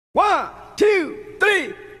2,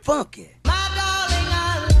 3, funk it.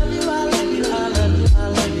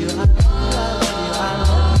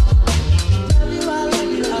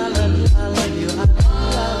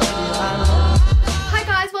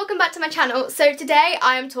 Welcome back to my channel. So today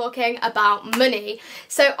I am talking about money.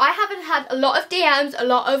 So I haven't had a lot of DMs, a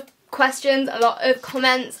lot of questions, a lot of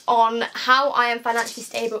comments on how I am financially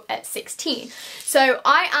stable at 16. So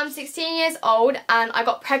I am 16 years old and I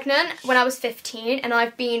got pregnant when I was 15 and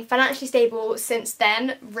I've been financially stable since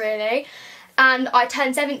then, really. And I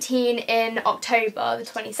turned 17 in October the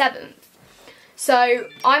 27th. So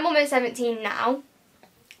I'm almost 17 now.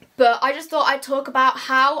 But I just thought I'd talk about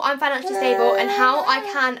how I'm financially stable and how I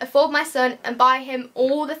can afford my son and buy him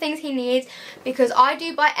all the things he needs, because I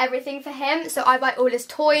do buy everything for him. So I buy all his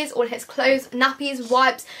toys, all his clothes, nappies,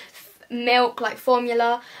 wipes, milk, like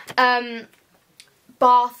formula,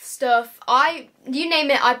 bath stuff. You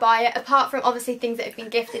name it, I buy it, apart from obviously things that have been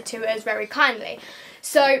gifted to us very kindly.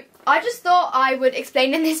 So I just thought I would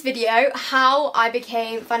explain in this video how I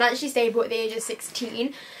became financially stable at the age of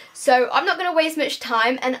 16. So I'm not going to waste much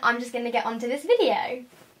time and I'm just going to get onto this video.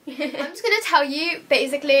 I'm just going to tell you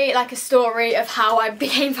basically like a story of how I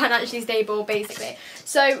became financially stable basically.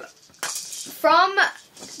 So from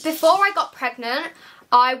before I got pregnant,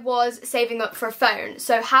 I was saving up for a phone.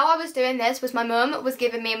 So how I was doing this was my mum was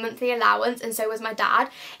giving me a monthly allowance and so was my dad.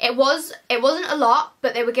 It wasn't a lot,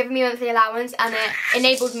 but they were giving me a monthly allowance and it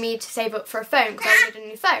enabled me to save up for a phone because I wanted a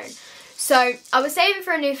new phone. So I was saving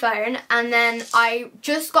for a new phone and then I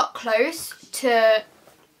just got close to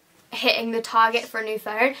hitting the target for a new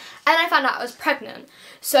phone and I found out I was pregnant.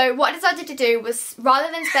 So what I decided to do was,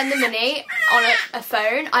 rather than spend the money on a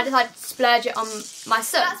phone, I decided to splurge it on my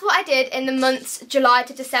son. That's what I did in the months July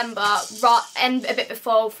to December and a bit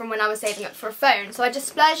before from when I was saving up for a phone. So I just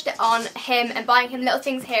splurged it on him and buying him little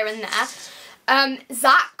things here and there.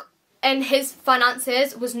 Zach and his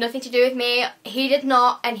finances was nothing to do with me. He did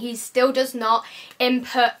not, and he still does not,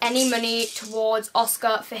 input any money towards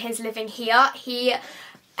Oscar for his living here. He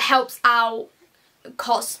helps out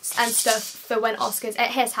costs and stuff for when Oscar's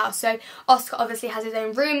at his house. So Oscar obviously has his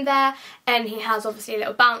own room there and he has obviously a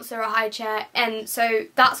little bouncer, a high chair, and so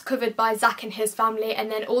that's covered by Zach and his family,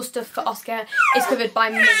 and then all stuff for Oscar is covered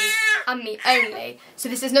by me and me only. So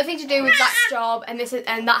this has nothing to do with Zach's job, and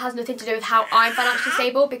that has nothing to do with how I'm financially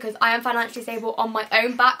stable, because I am financially stable on my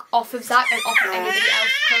own back, off of Zach and off of anybody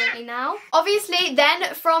else currently now. Obviously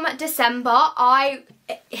then from December I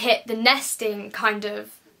hit the nesting kind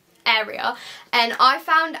of area and I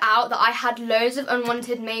found out that I had loads of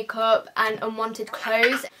unwanted makeup and unwanted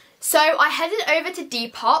clothes. So I headed over to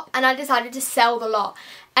Depop and I decided to sell the lot,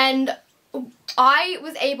 and I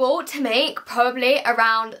was able to make probably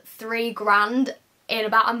around 3 grand in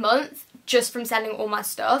about a month just from selling all my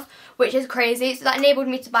stuff, which is crazy. So that enabled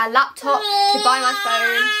me to buy a laptop, to buy my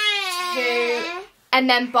phone, and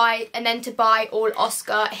then to buy all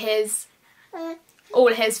Oscar all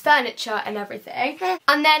his furniture and everything,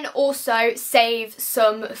 and then also save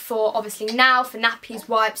some for obviously now for nappies,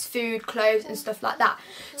 wipes, food, clothes and stuff like that.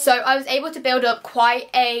 So I was able to build up quite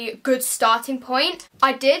a good starting point.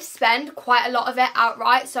 I did spend quite a lot of it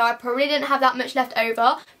outright, so I probably didn't have that much left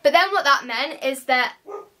over, but then what that meant is that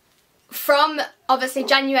from obviously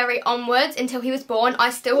January onwards until he was born,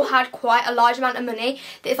 I still had quite a large amount of money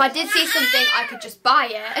that if I did see something I could just buy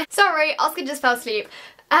it. Sorry, Oscar just fell asleep.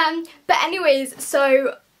 But anyways,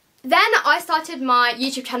 so then I started my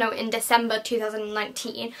YouTube channel in December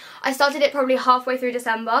 2019. I started it probably halfway through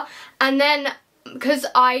December, and then because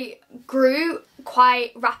I grew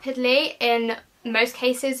quite rapidly in most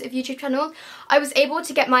cases of YouTube channels, I was able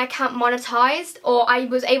to get my account monetized, or I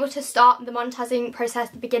was able to start the monetizing process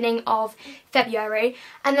at the beginning of February,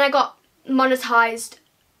 and then I got monetized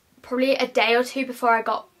probably a day or two before I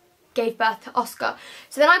gave birth to Oscar.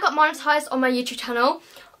 So then I got monetized on my YouTube channel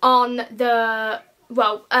on the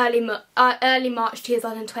early March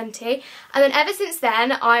 2020, and then ever since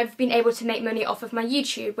then I've been able to make money off of my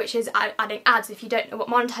YouTube, which is adding ads. If you don't know what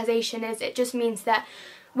monetization is, it just means that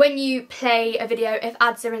when you play a video, if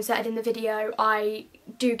ads are inserted in the video, I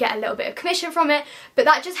do get a little bit of commission from it, but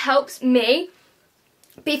that just helps me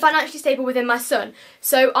be financially stable within my son.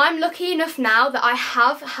 So I'm lucky enough now that I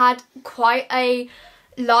have had quite a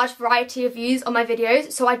large variety of views on my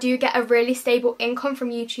videos, so I do get a really stable income from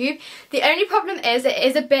YouTube. The only problem is it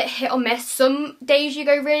is a bit hit or miss. Some days you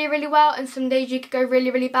go really well and some days you could go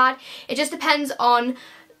really bad. It just depends on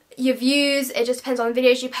your views, it just depends on the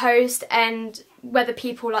videos you post and whether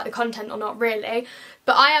people like the content or not, really.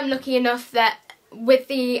 But I am lucky enough that with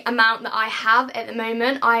the amount that I have at the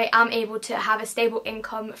moment, I am able to have a stable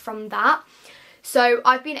income from that. So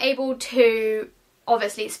I've been able to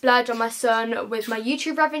obviously splurge on my son with my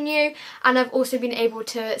YouTube revenue, and I've also been able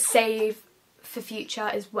to save for future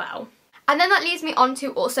as well. And then that leads me on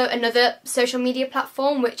to also another social media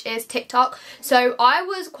platform, which is TikTok. So I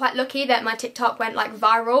was quite lucky that my TikTok went like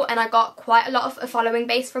viral and I got quite a lot of a following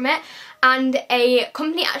base from it. And a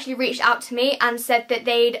company actually reached out to me and said that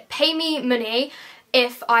they'd pay me money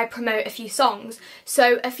if I promote a few songs.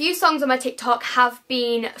 So a few songs on my TikTok have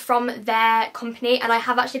been from their company, and I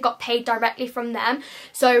have actually got paid directly from them.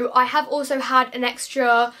 So I have also had an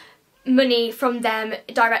extra money from them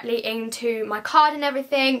directly into my card and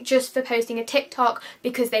everything, just for posting a TikTok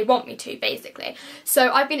because they want me to, basically.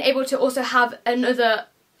 So I've been able to also have another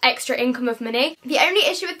extra income of money. The only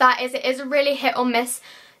issue with that is it is a really hit or miss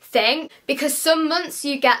thing, because some months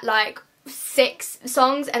you get like 6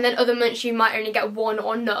 songs and then other months you might only get 1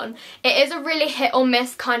 or none. It is a really hit or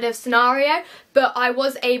miss kind of scenario, but I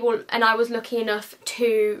was able and I was lucky enough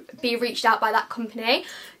to be reached out by that company.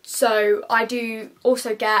 So I do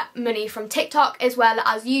also get money from TikTok as well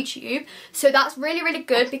as YouTube. So that's really, really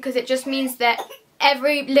good, because it just means that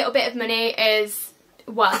every little bit of money is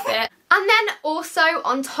worth it. And then also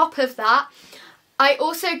on top of that, I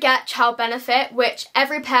also get child benefit, which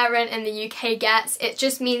every parent in the UK gets. It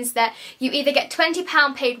just means that you either get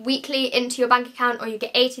 £20 paid weekly into your bank account, or you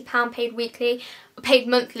get £80 paid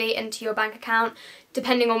monthly into your bank account,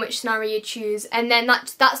 depending on which scenario you choose. And then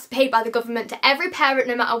that's paid by the government to every parent,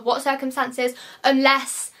 no matter what circumstances,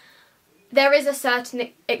 unless there is a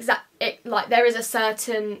certain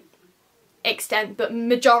extent, but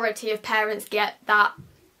majority of parents get that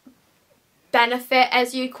benefit,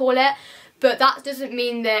 as you call it. But that doesn't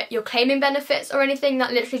mean that you're claiming benefits or anything.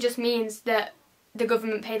 That literally just means that the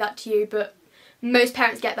government pay that to you, but most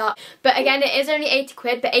parents get that. But again, it is only 80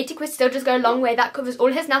 quid, but 80 quid still does go a long way. That covers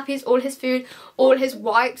all his nappies, all his food, all his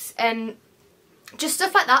wipes, and just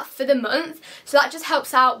stuff like that for the month. So that just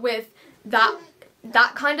helps out with that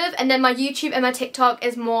kind of. And then my YouTube and my TikTok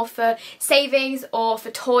is more for savings or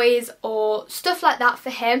for toys or stuff like that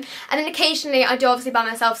for him. And then occasionally I do obviously buy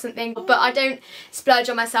myself something, but I don't splurge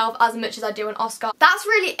on myself as much as I do on Oscar. That's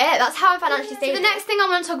really it. That's how I'm financially stable. So the next thing I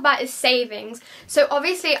want to talk about is savings. So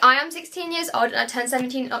obviously I am 16 years old and I turned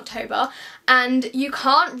 17 in October, and you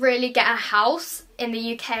can't really get a house in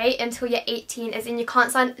the UK until you're 18, as in you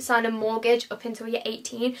can't sign a mortgage up until you're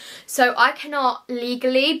 18. So I cannot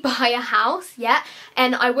legally buy a house yet,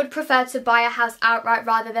 and I would prefer to buy a house outright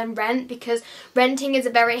rather than rent, because renting is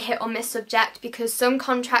a very hit or miss subject, because some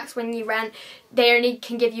contracts when you rent, they only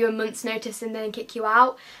can give you a month's notice and then kick you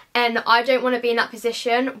out. And I don't want to be in that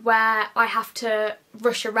position where I have to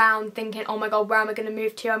rush around thinking, oh my god, where am I going to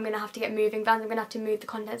move to? I'm going to have to get moving vans, I'm going to have to move the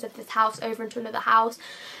contents of this house over into another house.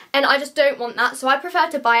 And I just don't want that. So I prefer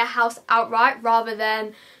to buy a house outright rather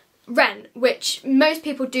than rent, which most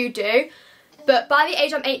people do. But by the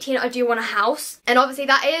age I'm 18, I do want a house. And obviously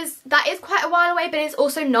that is quite a while away, but it's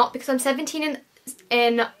also not, because I'm 17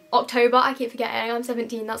 in October. I keep forgetting I'm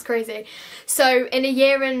 17, that's crazy. So in a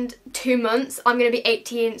year and 2 months I'm going to be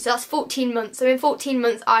 18, so that's 14 months. So in 14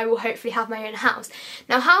 months I will hopefully have my own house.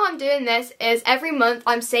 Now how I'm doing this is every month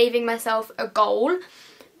I'm saving myself a goal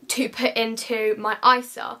to put into my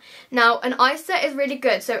ISA. Now an ISA is really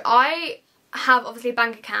good. So I have obviously a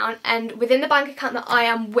bank account, and within the bank account that I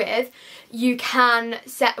am with, you can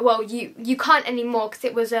set, well you can't anymore because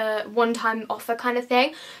it was a one-time offer kind of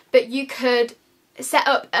thing, but you could set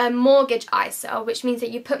up a mortgage ISA, which means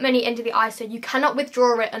that you put money into the ISA. You cannot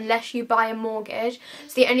withdraw it unless you buy a mortgage.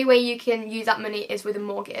 So the only way you can use that money is with a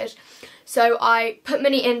mortgage. So I put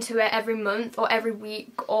money into it every month or every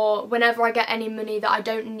week, or whenever I get any money that I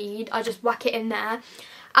don't need, I just whack it in there.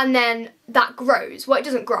 And then that grows. Well, it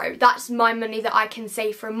doesn't grow. That's my money that I can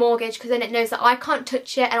save for a mortgage, because then it knows that I can't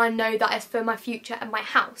touch it, and I know that it's for my future and my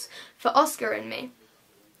house, for Oscar and me.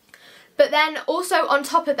 But then also on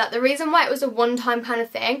top of that, the reason why it was a one-time kind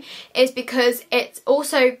of thing is because it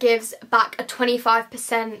also gives back a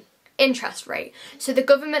 25% interest rate. So the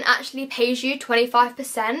government actually pays you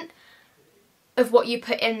 25% of what you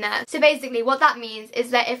put in there. So basically what that means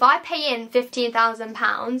is that if I pay in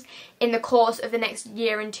 £15,000 in the course of the next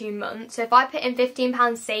year and 2 months, so if I put in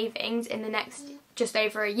 £15 savings in the next just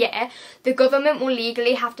over a year, the government will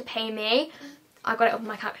legally have to pay me, I got it on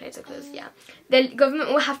my calculator because, yeah, the government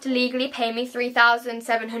will have to legally pay me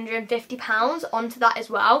 £3,750 onto that as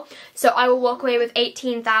well. So I will walk away with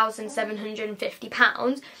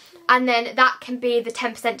 £18,750, and then that can be the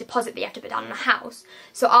 10% deposit that you have to put down on a house.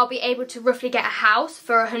 So I'll be able to roughly get a house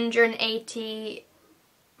for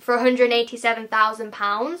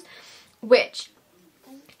 £187,000, which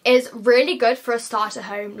is really good for a starter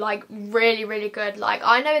home, like really, really good. Like,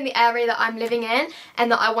 I know in the area that I'm living in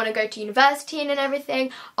and that I want to go to university and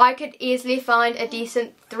everything, I could easily find a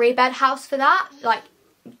decent 3-bed house for that, like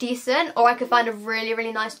decent, or I could find a really,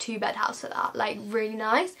 really nice 2-bed house for that, like really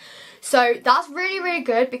nice. So that's really, really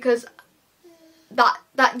good, because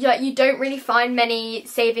you don't really find many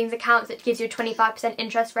savings accounts that gives you a 25%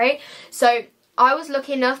 interest rate. So I was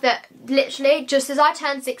lucky enough that literally just as I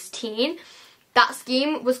turned 16, that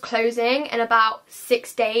scheme was closing in about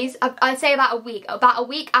 6 days. I'd say about a week. About a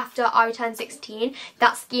week after I turned 16,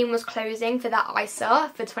 that scheme was closing for that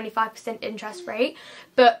ISA for 25% interest rate.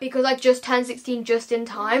 But because I just turned 16 just in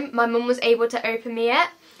time, my mum was able to open me it,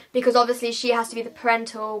 because obviously she has to be the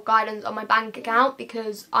parental guidance on my bank account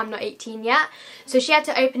because I'm not 18 yet. So she had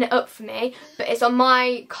to open it up for me, but it's on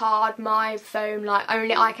my card, my phone, like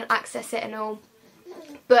only I can access it and all.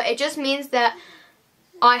 But it just means that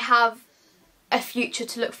I have a future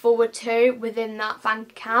to look forward to within that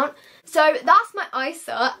bank account. So that's my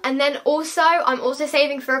ISA, and then also I'm also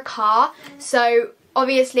saving for a car. So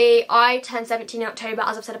obviously I turned 17 in October,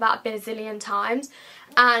 as I've said about a bazillion times,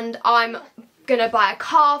 and I'm gonna buy a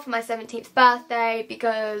car for my 17th birthday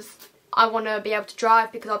because I want to be able to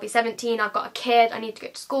drive, because I'll be 17, I've got a kid, I need to go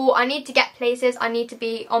to school, I need to get places, I need to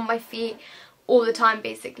be on my feet all the time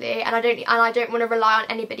basically, and I don't want to rely on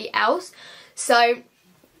anybody else. So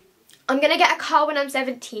I'm gonna get a car when I'm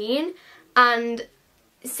 17, and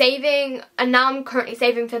now I'm currently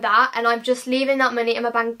saving for that, and I'm just leaving that money in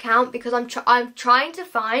my bank account because I'm trying to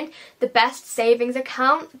find the best savings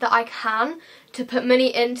account that I can to put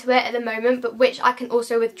money into it at the moment, but which I can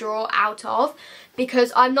also withdraw out of,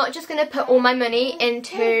 because I'm not just going to put all my money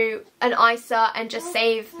into an ISA and just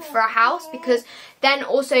save for a house, because then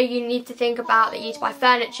also you need to think about that you need to buy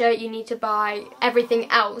furniture, you need to buy everything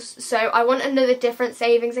else. So I want another different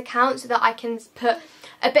savings account so that I can put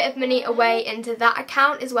a bit of money away into that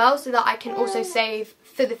account as well, so that I can also save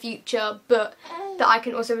for the future, but that I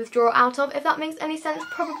can also withdraw out of, if that makes any sense.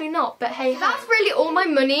 Probably not, but hey, that's really all my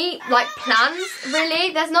money like plans,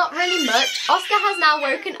 really. There's not really much. Oscar has now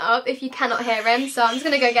woken up, if you cannot hear him, so I'm just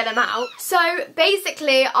gonna go get him out. So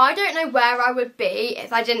basically I don't know where I would be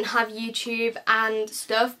if I didn't have YouTube and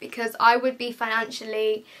stuff, because I would be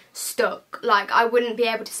financially stuck. Like, I wouldn't be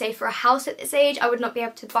able to save for a house at this age, I would not be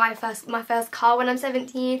able to buy my first car when I'm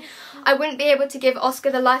 17, I wouldn't be able to give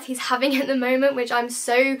Oscar the life he's having at the moment, which I'm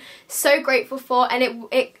so grateful for, and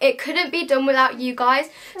it couldn't be done without you guys.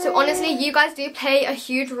 So honestly, you guys do play a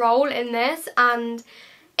huge role in this, and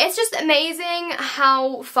it's just amazing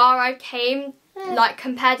how far I came, like,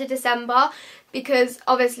 compared to December, because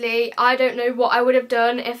obviously I don't know what I would have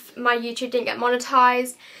done if my YouTube didn't get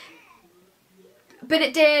monetized. But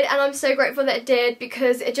it did, and I'm so grateful that it did,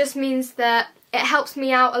 because it just means that it helps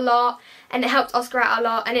me out a lot, and it helped Oscar out a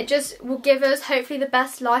lot, and it just will give us hopefully the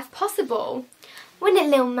best life possible. Wouldn't it,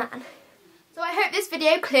 little man? So I hope this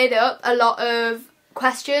video cleared up a lot of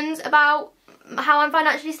questions about how I'm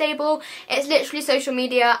financially stable. It's literally social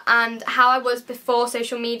media, and how I was before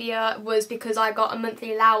social media was because I got a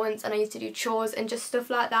monthly allowance and I used to do chores and just stuff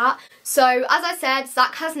like that. So as I said,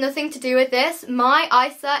 Zach has nothing to do with this. My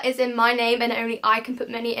ISA is in my name and only I can put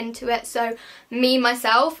money into it. So me,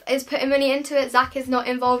 myself, is putting money into it. Zach is not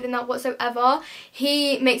involved in that whatsoever.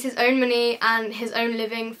 He makes his own money and his own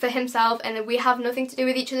living for himself, and we have nothing to do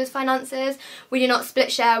with each other's finances. We do not split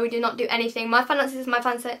share, we do not do anything. My finances is my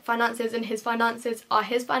finances, and his finances are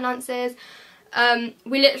his finances.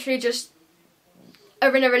 We literally just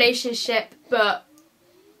are in a relationship, but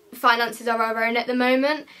finances are our own at the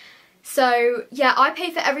moment. So yeah, I pay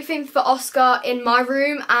for everything for Oscar in my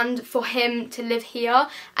room and for him to live here,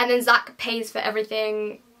 and then Zach pays for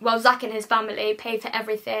everything. Well, Zach and his family pay for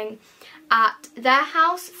everything at their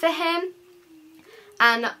house for him,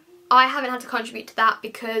 and I haven't had to contribute to that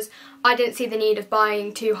because I didn't see the need of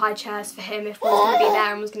buying 2 high chairs for him if one was going to be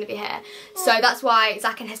there and was going to be here. So that's why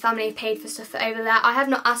Zach and his family paid for stuff over there. I have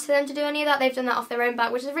not asked for them to do any of that. They've done that off their own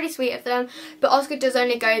back, which is really sweet of them. But Oscar does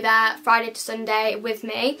only go there Friday to Sunday with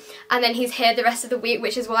me, and then he's here the rest of the week,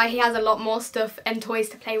 which is why he has a lot more stuff and toys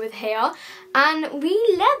to play with here. And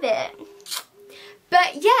we love it.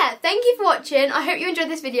 But yeah, thank you for watching. I hope you enjoyed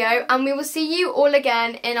this video, and we will see you all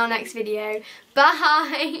again in our next video.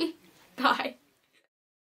 Bye! Bye.